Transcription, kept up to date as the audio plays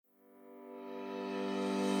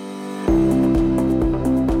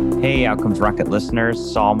Hey, Outcomes Rocket listeners,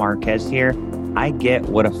 Saul Marquez here. I get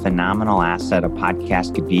what a phenomenal asset a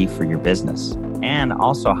podcast could be for your business, and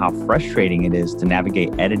also how frustrating it is to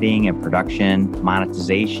navigate editing and production,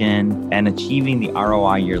 monetization, and achieving the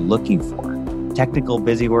ROI you're looking for. Technical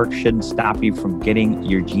busy work shouldn't stop you from getting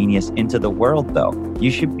your genius into the world, though.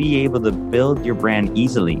 You should be able to build your brand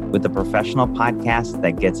easily with a professional podcast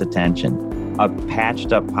that gets attention. A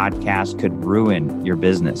patched up podcast could ruin your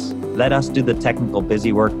business. Let us do the technical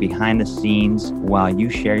busy work behind the scenes while you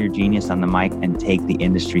share your genius on the mic and take the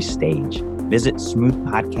industry stage. Visit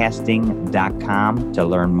smoothpodcasting.com to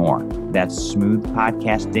learn more. That's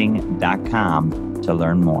smoothpodcasting.com to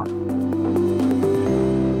learn more.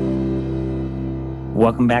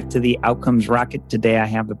 Welcome back to the Outcomes Rocket. Today, I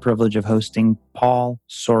have the privilege of hosting Paul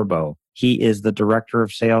Sorbo. He is the Director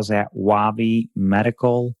of Sales at Waabi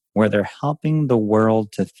Medical, where they're helping the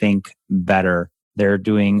world to think better. They're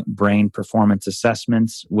doing brain performance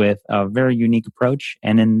assessments with a very unique approach.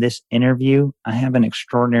 And in this interview, I have an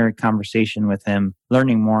extraordinary conversation with him,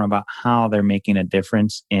 learning more about how they're making a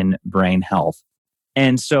difference in brain health.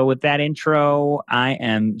 And so with that intro, I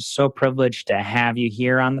am so privileged to have you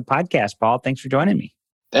here on the podcast, Paul. Thanks for joining me.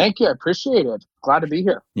 Thank you. I appreciate it. Glad to be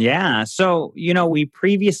here. Yeah. So, we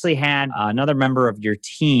previously had another member of your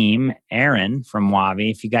team, Aaron from Waabi.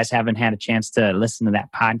 If you guys haven't had a chance to listen to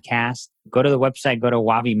that podcast, go to the website, go to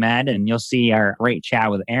Waabi Med, and you'll see our great chat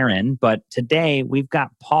with Aaron. But today we've got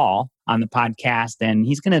Paul on the podcast, and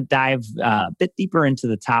he's going to dive a bit deeper into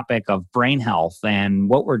the topic of brain health and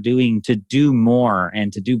what we're doing to do more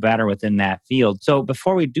and to do better within that field. So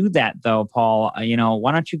before we do that, though, Paul,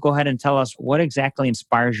 why don't you go ahead and tell us what exactly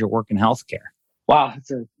inspires your work in healthcare? Wow, it's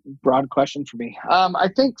a broad question for me. I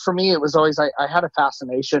think for me, it was always, I had a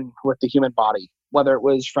fascination with the human body, whether it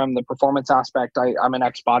was from the performance aspect. I'm an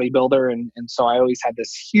ex-bodybuilder, and so I always had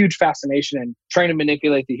this huge fascination in trying to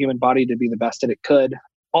manipulate the human body to be the best that it could.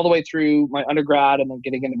 All the way through my undergrad and then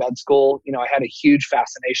getting into med school, I had a huge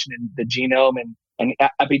fascination in the genome and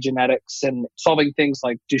epigenetics and solving things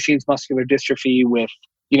like Duchenne's muscular dystrophy with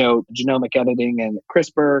genomic editing and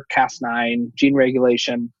CRISPR, Cas9, gene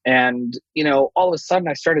regulation. And, all of a sudden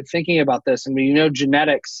I started thinking about this. And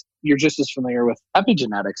genetics, you're just as familiar with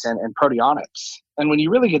epigenetics and proteomics. And when you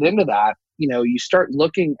really get into that, you start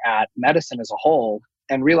looking at medicine as a whole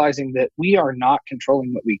and realizing that we are not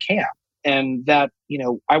controlling what we can. And that,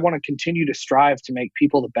 I want to continue to strive to make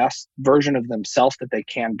people the best version of themselves that they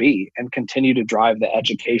can be and continue to drive the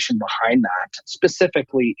education behind that,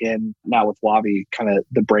 specifically in now with Waabi, kind of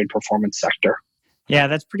the brain performance sector. Yeah,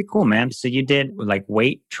 that's pretty cool, man. So you did like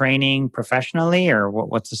weight training professionally, or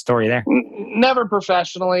what's the story there? Never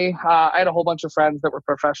professionally. I had a whole bunch of friends that were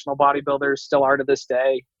professional bodybuilders, still are to this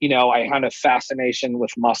day. I had a fascination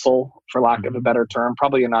with muscle, for lack of a better term,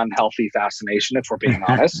 probably an unhealthy fascination, if we're being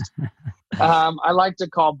honest. I like to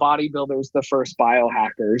call bodybuilders the first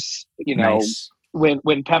biohackers. Nice. When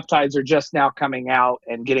peptides are just now coming out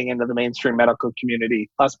and getting into the mainstream medical community,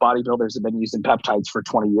 us bodybuilders have been using peptides for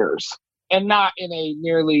 20 years. And not in a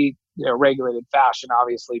nearly regulated fashion,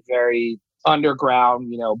 obviously very underground,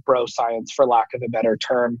 bro science, for lack of a better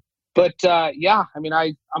term. But I'm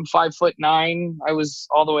 5'9". I was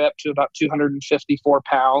all the way up to about 254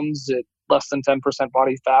 pounds at less than 10%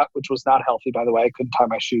 body fat, which was not healthy, by the way. I couldn't tie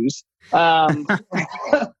my shoes.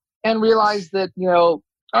 And realized that,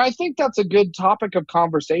 I think that's a good topic of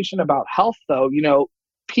conversation about health, though.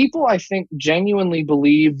 People, I think, genuinely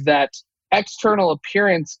believe that external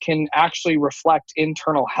appearance can actually reflect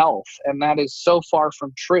internal health. And that is so far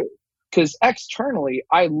from true. Because externally,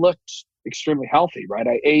 I looked extremely healthy, right?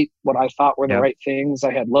 I ate what I thought were the right things.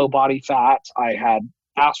 I had low body fat. I had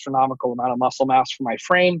astronomical amount of muscle mass for my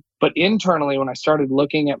frame. But internally, when I started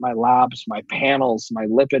looking at my labs, my panels, my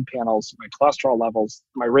lipid panels, my cholesterol levels,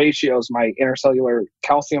 my ratios, my intercellular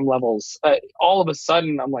calcium levels, all of a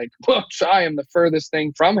sudden, I'm like, whoops, I am the furthest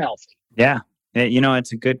thing from healthy. Yeah.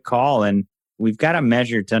 It's a good call, and we've got to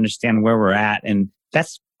measure to understand where we're at. And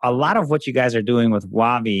that's a lot of what you guys are doing with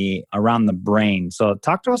Waabi around the brain. So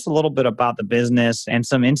talk to us a little bit about the business and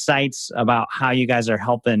some insights about how you guys are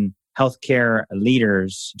helping healthcare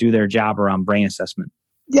leaders do their job around brain assessment.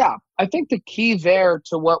 Yeah, I think the key there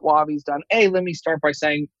to what Waabi's done, let me start by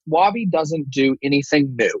saying Waabi doesn't do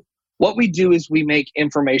anything new. What we do is we make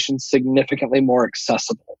information significantly more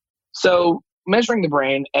accessible. So measuring the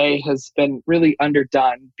brain, has been really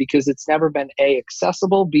underdone because it's never been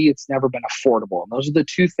accessible, B, it's never been affordable. And those are the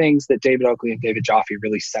two things that David Oakley and David Joffe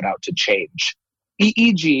really set out to change.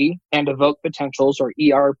 EEG and evoked potentials, or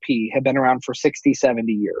ERP, have been around for 60,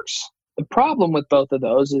 70 years. The problem with both of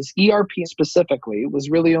those is ERP specifically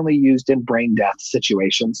was really only used in brain death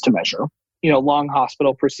situations to measure. long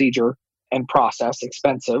hospital procedure and process,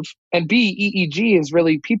 expensive. And B, EEG is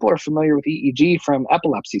really, people are familiar with EEG from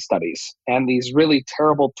epilepsy studies and these really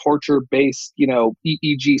terrible torture-based,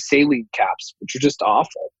 EEG saline caps, which are just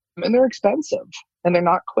awful. And they're expensive and they're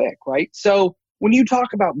not quick, right? So when you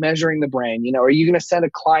talk about measuring the brain, are you going to send a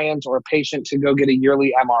client or a patient to go get a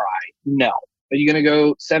yearly MRI? No. Are you going to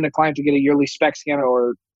go send a client to get a yearly SPECT scan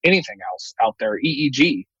or anything else out there,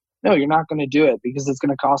 EEG? No, you're not going to do it because it's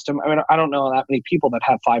going to cost them. I mean, I don't know that many people that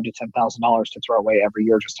have $5,000 to $10,000 to throw away every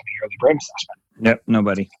year just on a yearly brain assessment. Yep,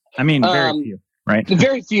 nobody. I mean, very few, right?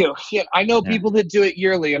 Very few. Yeah, I know people that do it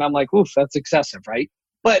yearly, and I'm like, oof, that's excessive, right?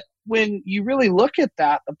 But when you really look at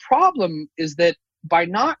that, the problem is that by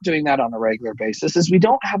not doing that on a regular basis, is we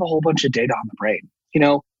don't have a whole bunch of data on the brain.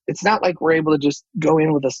 It's not like we're able to just go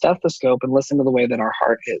in with a stethoscope and listen to the way that our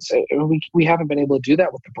heart is. We haven't been able to do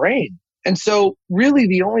that with the brain. And so really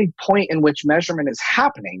the only point in which measurement is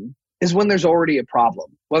happening is when there's already a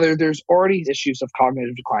problem, whether there's already issues of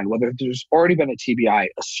cognitive decline, whether there's already been a TBI,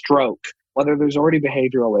 a stroke, whether there's already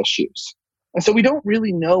behavioral issues. And so we don't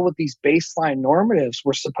really know what these baseline normatives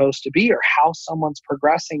were supposed to be or how someone's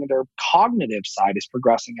progressing and their cognitive side is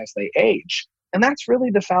progressing as they age. And that's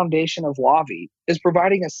really the foundation of WAVI, is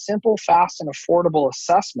providing a simple, fast, and affordable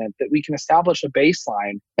assessment that we can establish a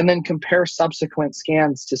baseline and then compare subsequent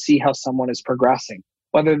scans to see how someone is progressing.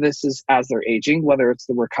 Whether this is as they're aging, whether it's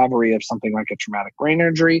the recovery of something like a traumatic brain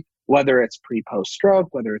injury, whether it's pre-post stroke,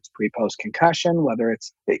 whether it's pre-post concussion, whether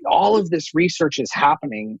it's all of this research is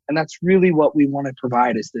happening. And that's really what we want to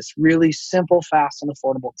provide, is this really simple, fast, and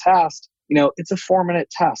affordable test. It's a 4-minute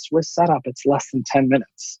test with setup. It's less than 10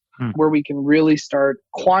 minutes. Where we can really start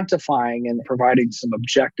quantifying and providing some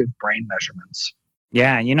objective brain measurements.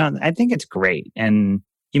 Yeah, I think it's great. And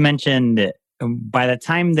you mentioned by the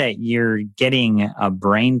time that you're getting a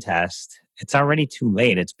brain test, it's already too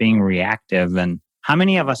late. It's being reactive. And how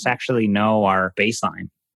many of us actually know our baseline?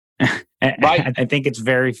 Right. I think it's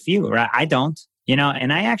very few, right? I don't,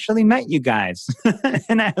 and I actually met you guys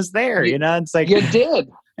and I was there, it's like. You did.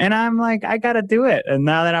 And I'm like, I got to do it. And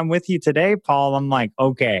now that I'm with you today, Paul, I'm like,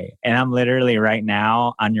 okay. And I'm literally right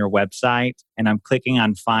now on your website and I'm clicking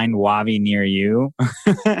on find WAVI near you.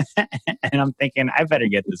 And I'm thinking, I better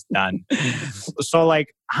get this done. So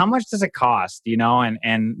like, how much does it cost,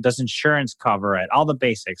 and does insurance cover it? All the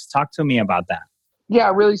basics. Talk to me about that.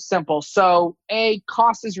 Yeah, really simple. So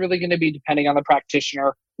cost is really going to be depending on the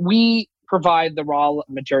practitioner. We provide the raw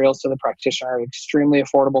materials to the practitioner at an extremely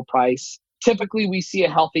affordable price. Typically, we see a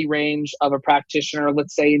healthy range of a practitioner,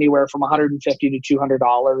 let's say anywhere from $150 to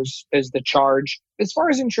 $200 is the charge. As far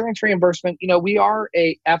as insurance reimbursement, we are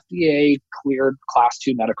a FDA cleared class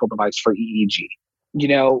 2 medical device for EEG.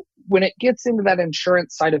 When it gets into that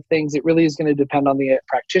insurance side of things, it really is going to depend on the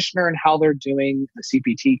practitioner and how they're doing the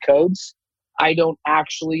CPT codes. I don't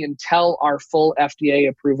actually, until our full FDA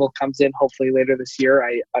approval comes in, hopefully later this year,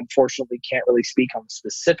 I unfortunately can't really speak on the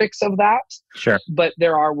specifics of that. Sure. But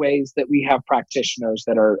there are ways that we have practitioners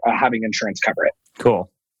that are having insurance cover it.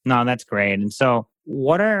 Cool. No, that's great. And so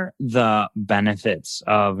what are the benefits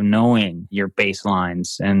of knowing your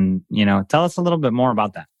baselines? And, tell us a little bit more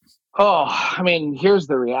about that. Oh, here's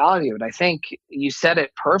the reality of it. I think you said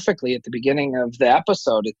it perfectly at the beginning of the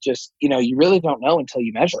episode. It just, you really don't know until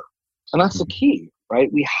you measure. And that's the key,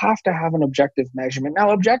 right? We have to have an objective measurement.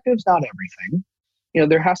 Now, objective's not everything.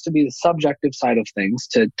 There has to be the subjective side of things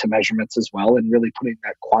to measurements as well, and really putting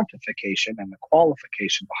that quantification and the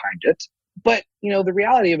qualification behind it. But, the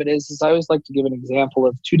reality of it is I always like to give an example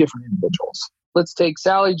of two different individuals. Let's take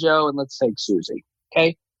Sally Joe and let's take Susie.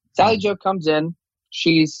 Okay. Sally Joe comes in.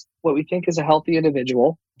 She's what we think is a healthy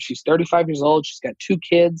individual. She's 35 years old. She's got 2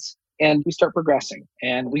 kids. And we start progressing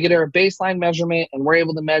and we get her a baseline measurement and we're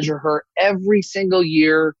able to measure her every single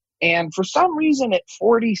year. And for some reason at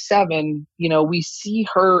 47, we see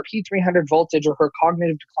her P300 voltage or her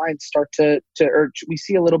cognitive decline start or we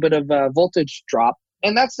see a little bit of voltage drop.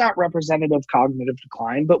 And that's not representative of cognitive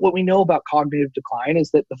decline. But what we know about cognitive decline is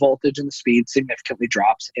that the voltage and the speed significantly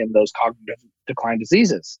drops in those cognitive decline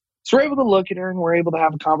diseases. So we're able to look at her and we're able to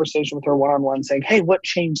have a conversation with her one-on-one saying, hey, what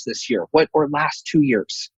changed this year? Or last 2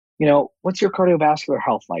 years? What's your cardiovascular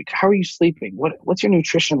health like? How are you sleeping? What's your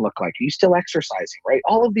nutrition look like? Are you still exercising, right?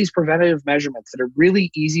 All of these preventative measurements that are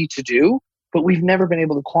really easy to do, but we've never been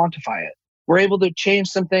able to quantify it. We're able to change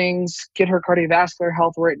some things, get her cardiovascular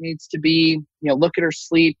health where it needs to be, look at her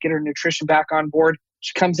sleep, get her nutrition back on board.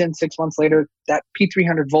 She comes in 6 months later, that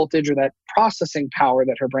P300 voltage or that processing power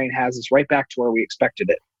that her brain has is right back to where we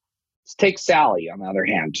expected it. Let's take Sally on the other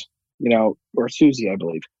hand, or Susie, I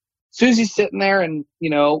believe. Susie's sitting there and,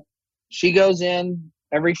 she goes in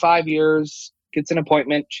every 5 years, gets an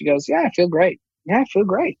appointment. She goes, yeah, I feel great. Yeah, I feel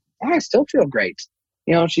great. Yeah, I still feel great.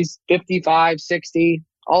 She's 55, 60.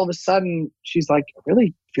 All of a sudden, she's like, I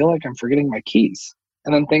really feel like I'm forgetting my keys.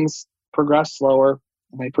 And then things progress slower,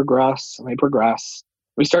 and they progress, and they progress.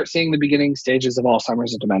 We start seeing the beginning stages of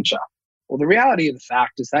Alzheimer's and dementia. Well, the reality of the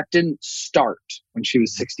fact is that didn't start when she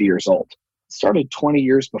was 60 years old. It started 20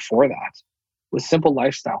 years before that with simple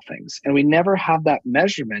lifestyle things. And we never had that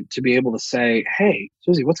measurement to be able to say, hey,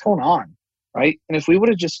 Susie, what's going on? Right? And if we would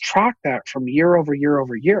have just tracked that from year over year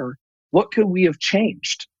over year, what could we have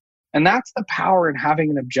changed? And that's the power in having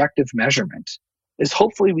an objective measurement, is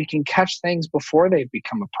hopefully we can catch things before they've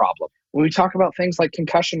become a problem. When we talk about things like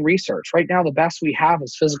concussion research, right now the best we have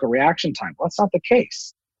is physical reaction time. Well, that's not the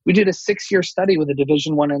case. We did a 6-year study with a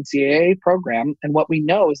Division I NCAA program, and what we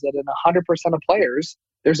know is that in 100% of players,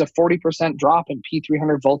 there's a 40% drop in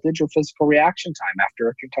P300 voltage or physical reaction time after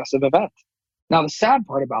a concussive event. Now, the sad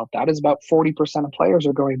part about that is about 40% of players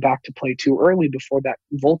are going back to play too early before that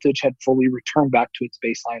voltage had fully returned back to its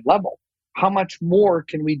baseline level. How much more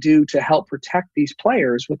can we do to help protect these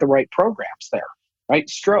players with the right programs there, right?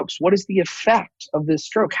 Strokes. What is the effect of this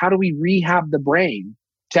stroke? How do we rehab the brain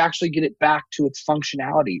to actually get it back to its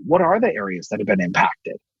functionality? What are the areas that have been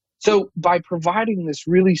impacted? So by providing this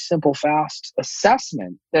really simple, fast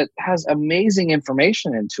assessment that has amazing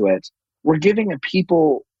information into it, we're giving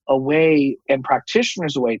people a way and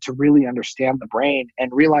practitioners a way to really understand the brain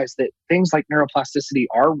and realize that things like neuroplasticity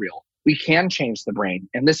are real. We can change the brain.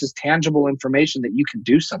 And this is tangible information that you can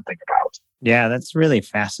do something about. Yeah, that's really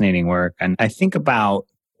fascinating work. And I think about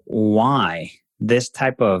why this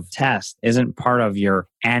type of test isn't part of your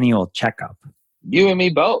annual checkup. You and me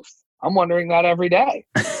both. I'm wondering that every day.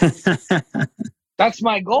 That's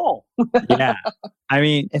my goal. Yeah. I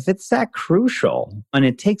mean, if it's that crucial and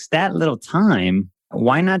it takes that little time,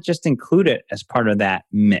 why not just include it as part of that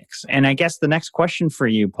mix? And I guess the next question for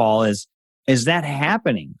you, Paul, is that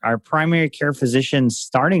happening? Are primary care physicians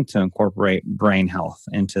starting to incorporate brain health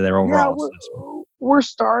into their overall assessment? We're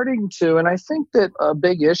starting to. And I think that a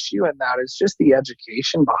big issue in that is just the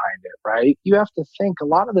education behind it, right? You have to think a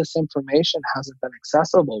lot of this information hasn't been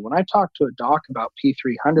accessible. When I talk to a doc about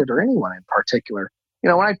P300 or anyone in particular,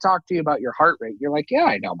 when I talk to you about your heart rate, you're like, yeah,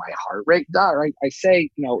 I know my heart rate, duh, right? I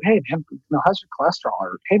say, hey, man, how's your cholesterol?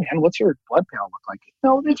 Or, hey, man, what's your blood panel look like?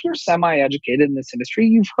 If you're semi-educated in this industry,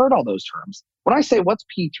 you've heard all those terms. When I say, what's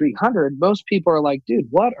P300, most people are like, dude,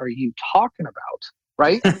 what are you talking about?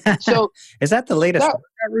 Right? So is that the latest workout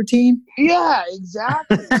routine? Yeah,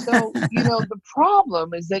 exactly. So, the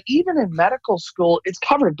problem is that even in medical school, it's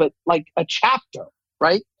covered, but like a chapter,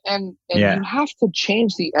 right? And you have to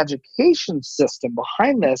change the education system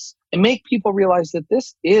behind this and make people realize that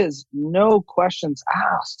this is, no questions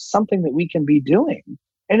asked, something that we can be doing.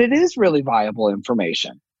 And it is really viable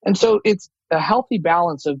information. And so it's a healthy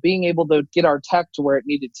balance of being able to get our tech to where it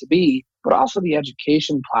needed to be, but also the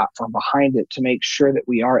education platform behind it to make sure that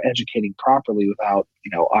we are educating properly without,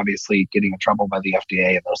 obviously getting in trouble by the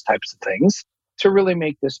FDA and those types of things, to really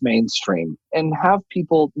make this mainstream and have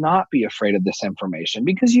people not be afraid of this information,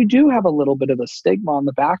 because you do have a little bit of a stigma on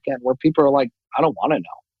the back end where people are like, I don't want to know,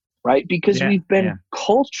 right? Because we've been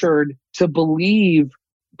cultured to believe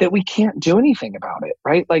that we can't do anything about it,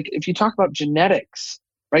 right? Like if you talk about genetics,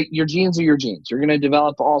 right? Your genes are your genes. You're going to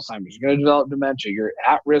develop Alzheimer's. You're going to develop dementia. You're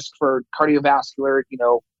at risk for cardiovascular,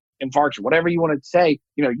 infarction, whatever you want to say.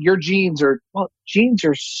 Your genes are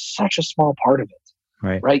such a small part of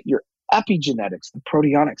it, right? Your epigenetics, the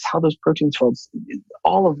proteomics, how those proteins fold,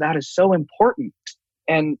 all of that is so important.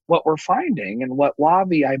 And what we're finding and what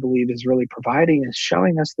Wavi, I believe, is really providing is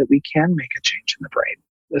showing us that we can make a change in the brain,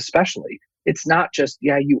 especially. It's not just,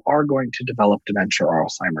 you are going to develop dementia or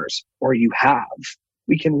Alzheimer's, or you have.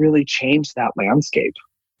 We can really change that landscape.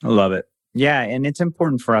 I love it. Yeah, and it's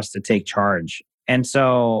important for us to take charge. And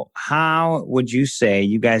so how would you say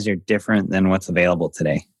you guys are different than what's available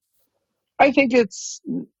today? I think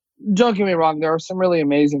don't get me wrong, there are some really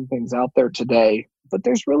amazing things out there today, but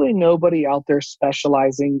there's really nobody out there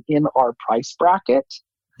specializing in our price bracket.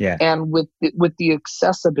 Yeah. And with the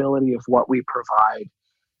accessibility of what we provide,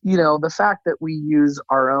 the fact that we use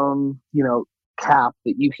our own, cap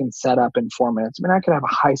that you can set up in 4 minutes. I mean, I could have a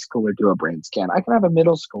high schooler do a brain scan. I can have a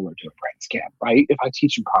middle schooler do a brain scan, right? If I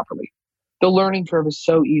teach them properly. The learning curve is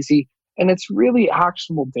so easy, and it's really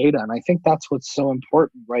actionable data. And I think that's what's so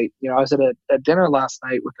important, right? I was at a dinner last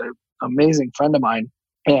night with an amazing friend of mine,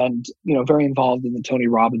 and, very involved in the Tony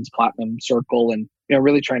Robbins Platinum Circle, and,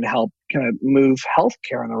 really trying to help kind of move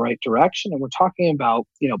healthcare in the right direction. And we're talking about,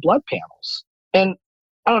 blood panels. And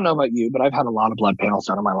I don't know about you, but I've had a lot of blood panels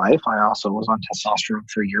done in my life. I also was on testosterone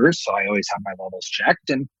for years, so I always had my levels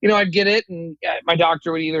checked. And, I'd get it, and my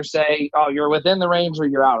doctor would either say, oh, you're within the range or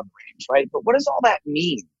you're out of the range, right? But what does all that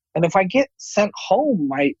mean? And if I get sent home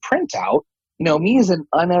my printout, me as an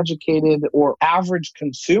uneducated or average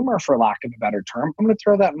consumer, for lack of a better term, I'm going to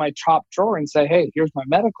throw that in my top drawer and say, hey, here's my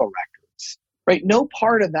medical records, right? No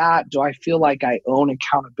part of that do I feel like I own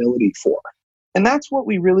accountability for. And that's what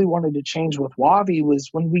we really wanted to change with Wavi was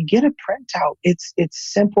when we get a printout, it's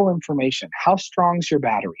simple information. How strong is your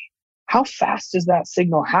battery? How fast is that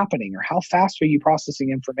signal happening? Or how fast are you processing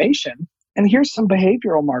information? And here's some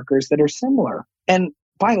behavioral markers that are similar. And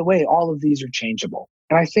by the way, all of these are changeable.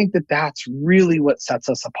 And I think that that's really what sets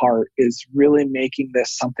us apart, is really making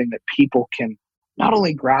this something that people can not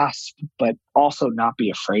only grasp, but also not be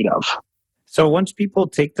afraid of. So once people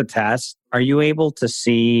take the test, are you able to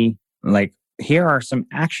see, like, here are some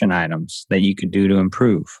action items that you could do to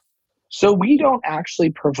improve? So we don't actually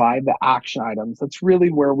provide the action items. That's really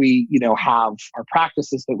where we, have our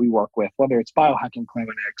practices that we work with, whether it's biohacking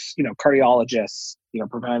clinics, cardiologists,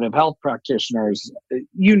 preventative health practitioners,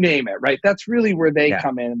 you name it, right? That's really where they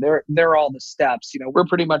come in. They're all the steps. We're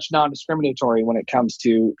pretty much non-discriminatory when it comes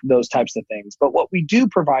to those types of things. But what we do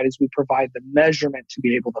provide is we provide the measurement to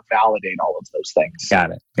be able to validate all of those things.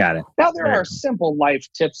 Got it. Now, there are simple life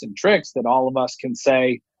tips and tricks that all of us can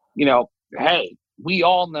say, hey, we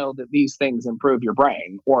all know that these things improve your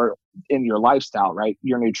brain or in your lifestyle, right?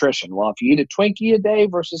 Your nutrition. Well, if you eat a Twinkie a day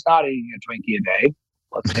versus not eating a Twinkie a day,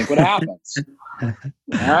 let's think what happens. All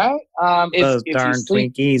right. Those darn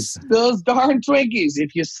Twinkies. Those darn Twinkies.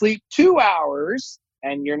 If you sleep 2 hours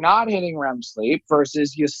and you're not hitting REM sleep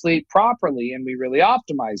versus you sleep properly and we really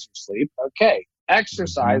optimize your sleep, okay.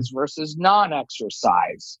 Exercise versus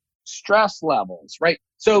non-exercise, stress levels, right?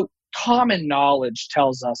 So common knowledge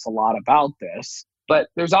tells us a lot about this. But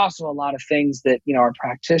there's also a lot of things that, our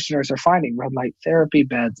practitioners are finding, red light therapy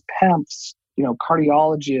beds, PEMFs,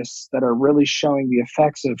 cardiologists that are really showing the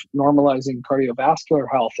effects of normalizing cardiovascular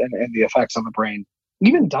health and the effects on the brain.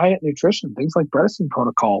 Even diet, nutrition, things like Bredesen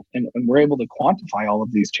protocol. And we're able to quantify all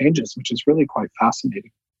of these changes, which is really quite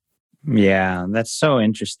fascinating. Yeah, that's so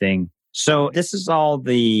interesting. So this is all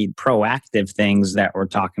the proactive things that we're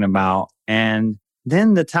talking about. And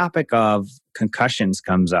then the topic of concussions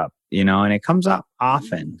comes up. And it comes up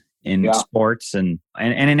often in sports and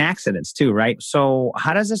in accidents too, right? So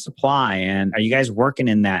how does this apply? And are you guys working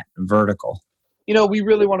in that vertical? We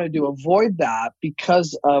really wanted to avoid that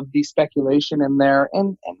because of the speculation in there.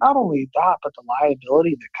 And not only that, but the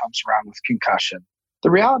liability that comes around with concussion. The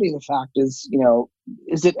reality of the fact is,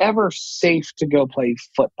 is it ever safe to go play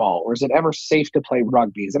football? Or is it ever safe to play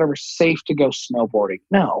rugby? Is it ever safe to go snowboarding?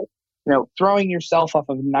 No. Throwing yourself off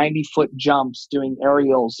of 90-foot jumps, doing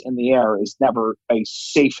aerials in the air is never a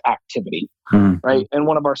safe activity, right? And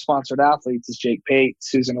one of our sponsored athletes is Jake Pates,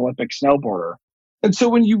 who's an Olympic snowboarder. And so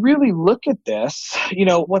when you really look at this,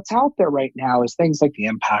 what's out there right now is things like the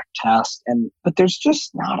impact test, but there's just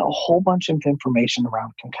not a whole bunch of information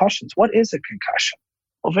around concussions. What is a concussion?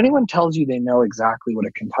 Well, if anyone tells you they know exactly what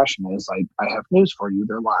a concussion is, I have news for you,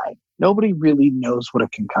 they're lying. Nobody really knows what a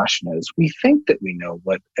concussion is. We think that we know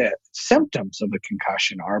what symptoms of a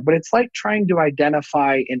concussion are, but it's like trying to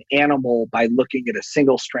identify an animal by looking at a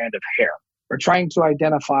single strand of hair, or trying to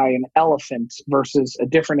identify an elephant versus a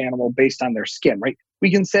different animal based on their skin, right?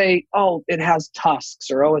 We can say, oh, it has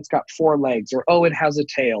tusks, or oh, it's got 4 legs, or oh, it has a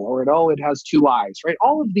tail, or oh, it has 2 eyes, right?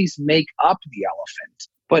 All of these make up the elephant.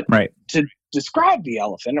 But to describe the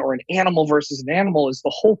elephant or an animal versus an animal is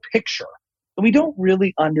the whole picture. We don't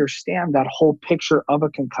really understand that whole picture of a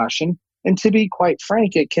concussion. And to be quite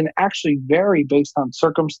frank, it can actually vary based on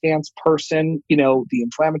circumstance, person, the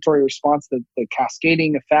inflammatory response, the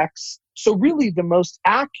cascading effects. So really the most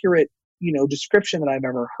accurate, description that I've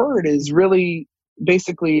ever heard is really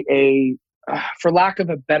basically for lack of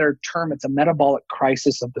a better term, it's a metabolic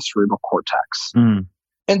crisis of the cerebral cortex.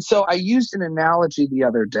 And so I used an analogy the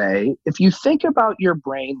other day. If you think about your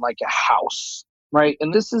brain like a house, right?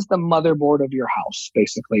 And this is the motherboard of your house,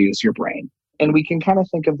 basically, is your brain. And we can kind of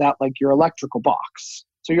think of that like your electrical box.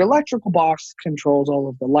 So your electrical box controls all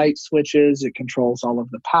of the light switches. It controls all of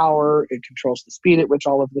the power. It controls the speed at which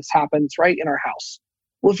all of this happens, right, in our house.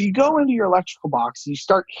 Well, if you go into your electrical box and you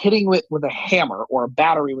start hitting it with a hammer or a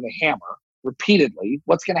battery with a hammer repeatedly,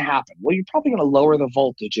 what's going to happen? Well, you're probably going to lower the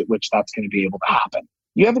voltage at which that's going to be able to happen.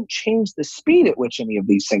 You haven't changed the speed at which any of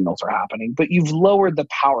these signals are happening, but you've lowered the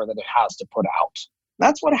power that it has to put out.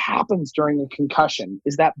 That's what happens during a concussion,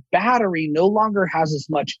 is that battery no longer has as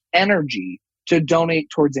much energy to donate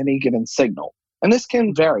towards any given signal. And this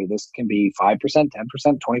can vary. This can be 5%, 10%,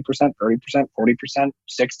 20%, 30%, 40%,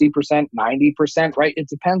 60%, 90%, right? It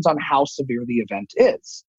depends on how severe the event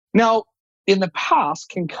is. Now, in the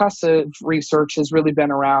past, concussive research has really been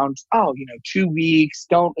around, 2 weeks,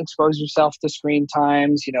 don't expose yourself to screen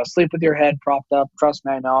times, sleep with your head propped up. Trust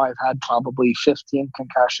me, I know I've had probably 15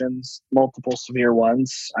 concussions, multiple severe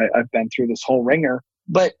ones. I've been through this whole ringer.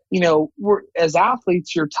 But, as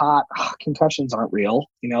athletes, you're taught concussions aren't real.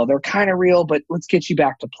 They're kind of real, but let's get you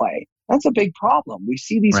back to play. That's a big problem. We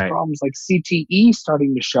see these problems like CTE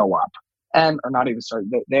starting to show up or not even starting.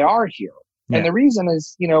 They are here. Yeah. And the reason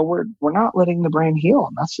is, we're not letting the brain heal.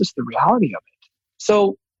 And that's just the reality of it.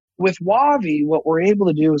 So with Wavi, what we're able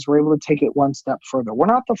to do is we're able to take it one step further. We're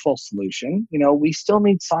not the full solution. We still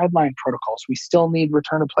need sideline protocols. We still need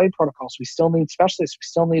return to play protocols. We still need specialists. We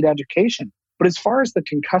still need education. But as far as the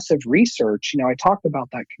concussive research, I talked about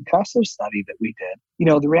that concussive study that we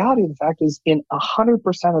did. The reality of the fact is in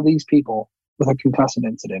 100% of these people with a concussive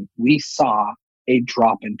incident, we saw a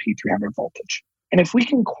drop in P300 voltage. And if we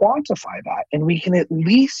can quantify that and we can at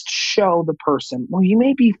least show the person, well, you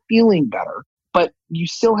may be feeling better, but you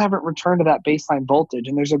still haven't returned to that baseline voltage.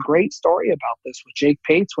 And there's a great story about this with Jake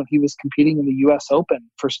Pates when he was competing in the US Open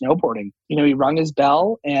for snowboarding. He rung his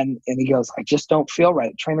bell and he goes, I just don't feel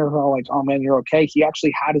right. The trainer was all like, oh man, you're okay. He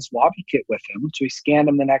actually had his Wavi kit with him. So he scanned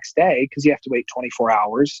him the next day because you have to wait 24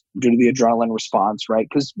 hours due to the adrenaline response, right?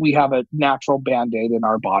 Because we have a natural Band-Aid in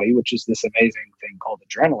our body, which is this amazing thing called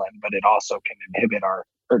adrenaline, but it also can inhibit or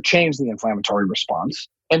change the inflammatory response.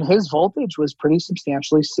 And his voltage was pretty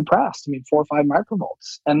substantially suppressed. 4 or 5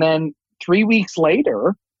 microvolts. And then 3 weeks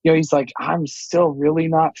later, he's like, I'm still really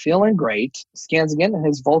not feeling great. Scans again, and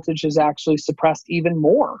his voltage is actually suppressed even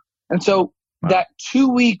more. And so that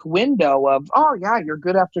 2-week window of, oh yeah, you're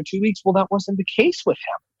good after 2 weeks. Well, that wasn't the case with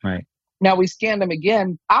him. Right. Now we scanned him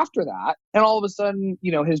again after that, and all of a sudden,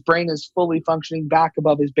 his brain is fully functioning back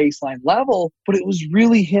above his baseline level, but it was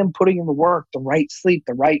really him putting in the work, the right sleep,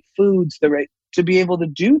 the right foods, to be able to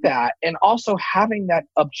do that, and also having that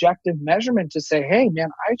objective measurement to say, hey, man,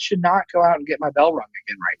 I should not go out and get my bell rung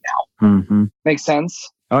again right now. Mm-hmm. Makes sense?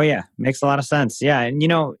 Oh, yeah. Makes a lot of sense. Yeah. And,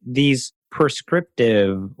 these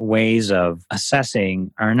prescriptive ways of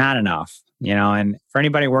assessing are not enough, and for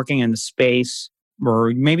anybody working in the space,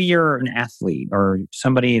 or maybe you're an athlete or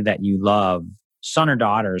somebody that you love, son or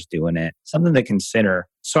daughter's doing it, something to consider.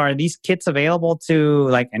 So are these kits available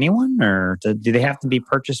to anyone, or do they have to be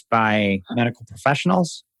purchased by medical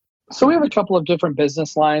professionals? So we have a couple of different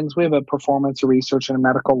business lines. We have a performance, a research, and a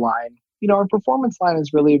medical line. Our performance line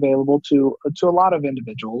is really available to a lot of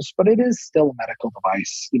individuals, but it is still a medical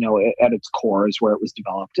device, at its core is where it was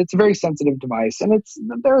developed. It's a very sensitive device, and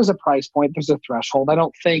there is a price point. There's a threshold. I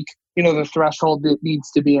don't think, the threshold that needs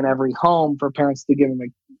to be in every home for parents to give them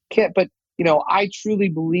a kit, but I truly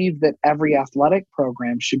believe that every athletic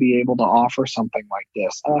program should be able to offer something like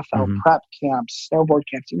this. NFL prep camps, snowboard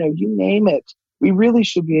camps, you name it. We really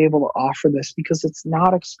should be able to offer this because it's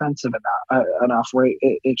not expensive enough where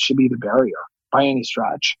it should be the barrier by any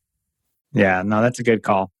stretch. Yeah, no, that's a good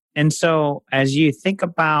call. And so as you think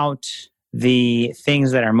about the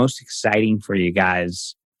things that are most exciting for you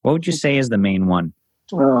guys, what would you say is the main one?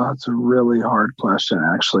 Oh, that's a really hard question,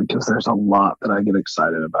 actually, because there's a lot that I get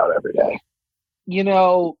excited about every day.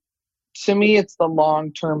 To me, it's the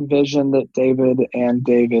long-term vision that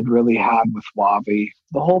David really had with Wavi.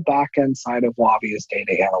 The whole back-end side of Wavi is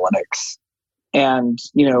data analytics. And,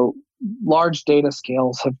 large data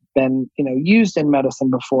scales have been, used in medicine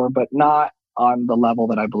before, but not on the level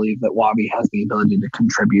that I believe that Wavi has the ability to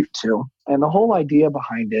contribute to. And the whole idea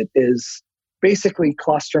behind it is basically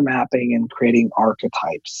cluster mapping and creating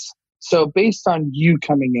archetypes. So based on you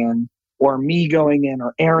coming in, or me going in,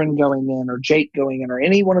 or Aaron going in, or Jake going in, or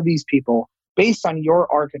any one of these people, based on your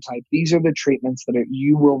archetype, these are the treatments that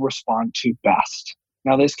you will respond to best.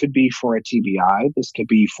 Now, this could be for a TBI, this could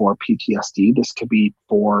be for PTSD, this could be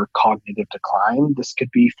for cognitive decline, this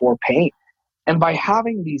could be for pain. And by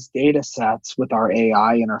having these data sets with our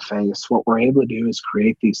AI interface, what we're able to do is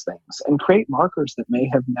create these things and create markers that may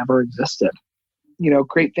have never existed.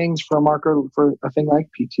 Create things for a marker for a thing like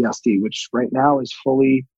PTSD, which right now is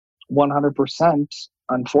fully 100%,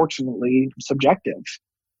 unfortunately, subjective.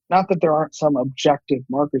 Not that there aren't some objective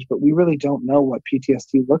markers, but we really don't know what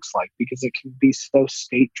PTSD looks like because it can be so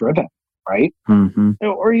state-driven, right? Mm-hmm.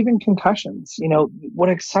 Or even concussions. What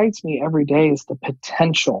excites me every day is the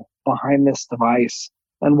potential behind this device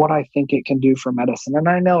and what I think it can do for medicine. And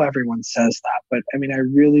I know everyone says that, but I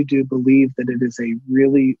really do believe that it is a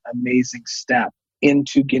really amazing step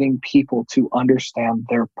into getting people to understand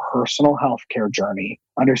their personal healthcare journey,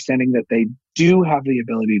 understanding that they do have the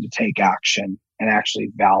ability to take action and actually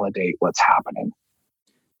validate what's happening.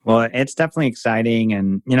 Well, it's definitely exciting.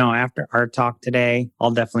 And, you know, after our talk today, I'll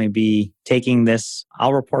definitely be taking this.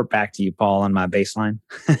 I'll report back to you, Paul, on my baseline.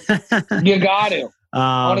 You got to.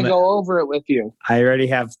 I want to go over it with you. I already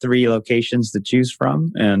have 3 locations to choose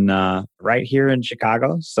from, and right here in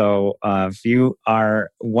Chicago. So if you are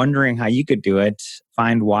wondering how you could do it,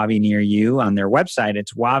 find Wavi near you on their website.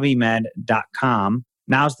 It's wavimed.com.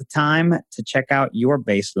 Now's the time to check out your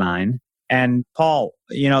baseline. And Paul,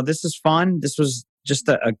 you know, this is fun. This was just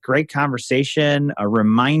a great conversation, a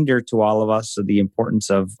reminder to all of us of the importance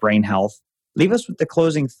of brain health. Leave us with the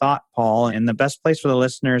closing thought, Paul, and the best place where the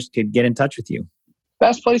listeners could get in touch with you.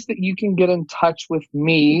 Best place that you can get in touch with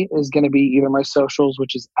me is going to be either my socials,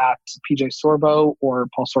 which is at PJ Sorbo or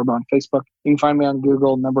Paul Sorbo on Facebook. You can find me on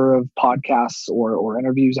Google, number of podcasts or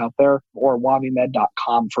interviews out there, or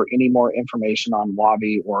wavimed.com for any more information on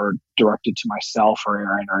Wavi or directed to myself or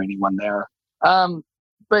Aaron or anyone there.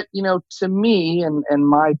 But, you know, to me and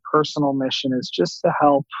my personal mission is just to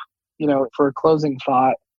help, you know, for a closing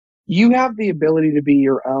thought, you have the ability to be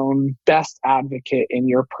your own best advocate in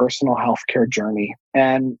your personal healthcare journey.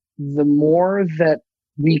 And the more that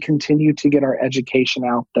we continue to get our education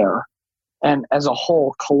out there, and as a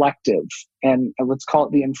whole collective, and let's call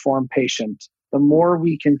it the informed patient, the more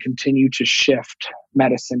we can continue to shift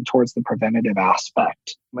medicine towards the preventative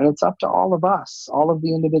aspect. And it's up to all of us, all of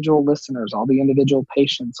the individual listeners, all the individual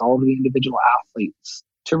patients, all of the individual athletes,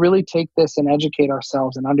 to really take this and educate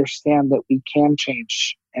ourselves and understand that we can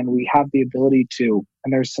change and we have the ability to.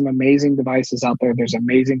 And there's some amazing devices out there. There's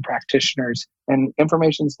amazing practitioners, and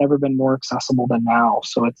information's never been more accessible than now.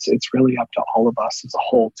 So it's really up to all of us as a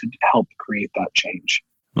whole to help create that change.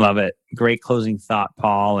 Love it. Great closing thought,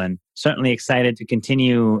 Paul, and certainly excited to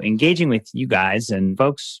continue engaging with you guys. And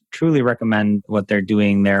folks, truly recommend what they're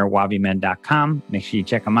doing there, wavimed.com. Make sure you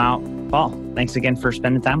check them out. Paul, thanks again for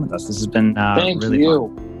spending time with us. This has been really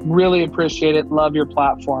fun. Really appreciate it. Love your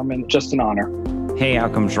platform, and just an honor. Hey,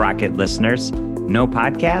 Outcomes Rocket listeners. No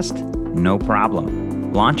podcast? No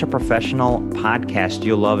problem. Launch a professional podcast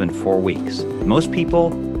you'll love in 4 weeks. Most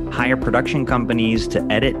people hire production companies to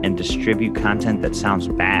edit and distribute content that sounds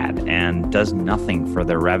bad and does nothing for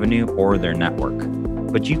their revenue or their network.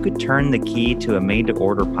 But you could turn the key to a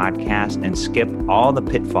made-to-order podcast and skip all the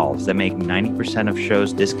pitfalls that make 90% of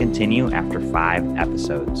shows discontinue after 5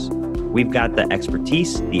 episodes. We've got the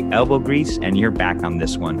expertise, the elbow grease, and you're back on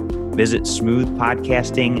this one. Visit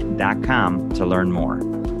smoothpodcasting.com to learn more.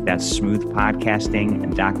 That's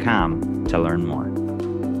smoothpodcasting.com to learn more.